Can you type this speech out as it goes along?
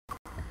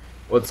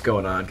What's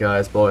going on,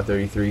 guys?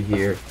 Baller33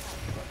 here,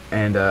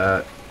 and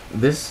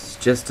this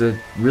is just a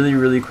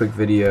really quick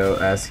video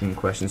asking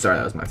questions. Sorry,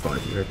 that was my phone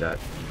if you heard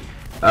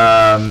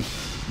that.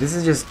 This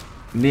is just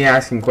me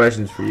asking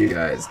questions for you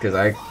guys because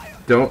I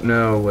don't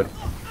know what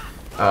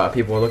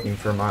people are looking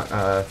for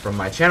from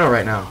my channel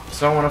right now,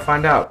 so I want to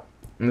find out.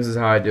 And this is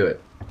how I do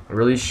it: a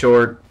really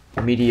short,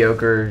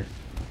 mediocre.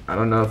 I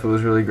don't know if it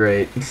was really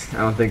great. I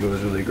don't think it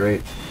was really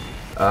great.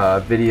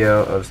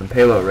 Video of some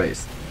payload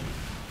race.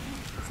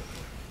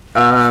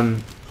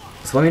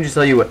 So let me just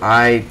tell you what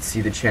I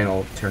see the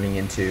channel turning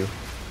into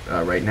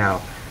right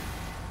now.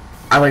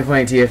 I like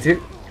playing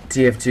TF2.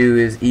 TF2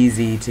 is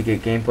easy to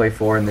get gameplay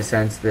for in the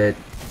sense that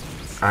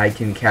I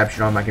can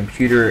capture it on my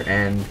computer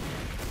and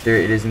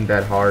it isn't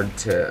that hard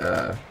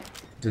to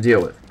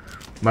deal with.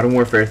 Modern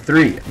Warfare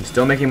 3. I'm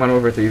still making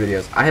Modern Warfare 3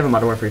 videos. I have a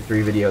Modern Warfare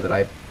 3 video that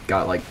I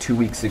got like 2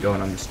 weeks ago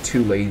and I'm just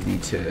too lazy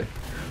to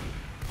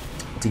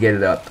get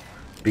it up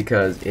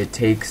because it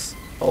takes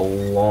a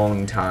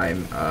long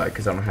time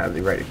because I don't have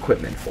the right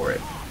equipment for it,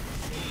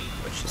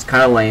 which is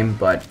kind of lame,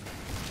 but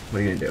what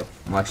are you gonna do?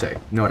 Well, actually, you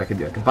know what I could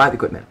do? I could buy the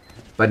equipment,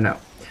 but no.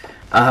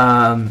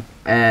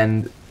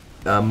 And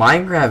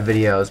Minecraft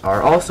videos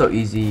are also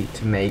easy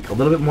to make, a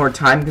little bit more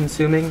time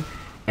consuming,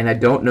 and I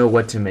don't know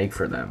what to make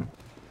for them.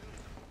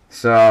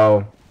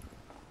 So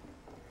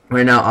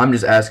right now I'm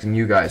just asking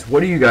you guys, what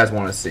do you guys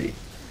want to see?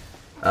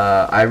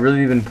 I've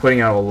really been putting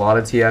out a lot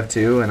of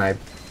TF2, and I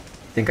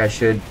think I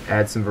should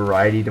add some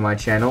variety to my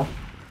channel,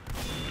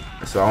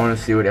 so I want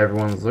to see what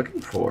everyone's looking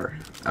for.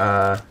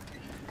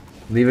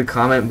 Leave a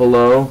comment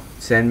below,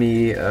 send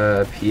me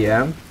a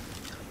PM,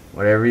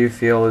 whatever you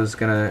feel is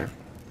gonna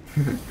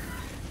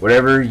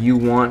whatever you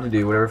want to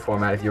do, whatever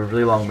format. If you have a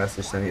really long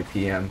message, send me a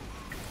PM,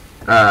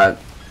 but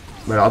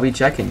I'll be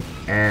checking,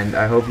 and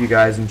I hope you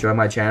guys enjoy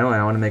my channel,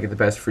 and I want to make it the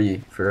best for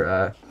you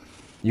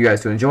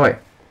guys to enjoy.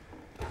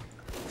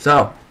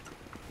 So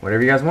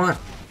whatever you guys want,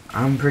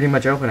 I'm pretty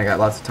much open. I got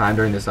lots of time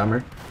during the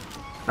summer,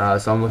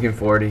 so I'm looking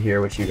forward to hear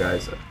what you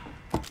guys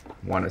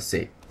want to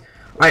see.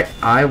 Alright,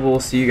 I will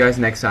see you guys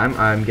next time.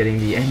 I'm getting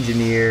the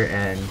engineer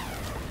and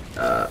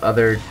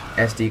other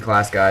SD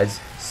class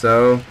guys,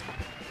 so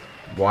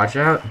watch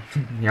out.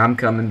 I'm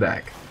coming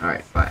back.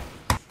 Alright, bye.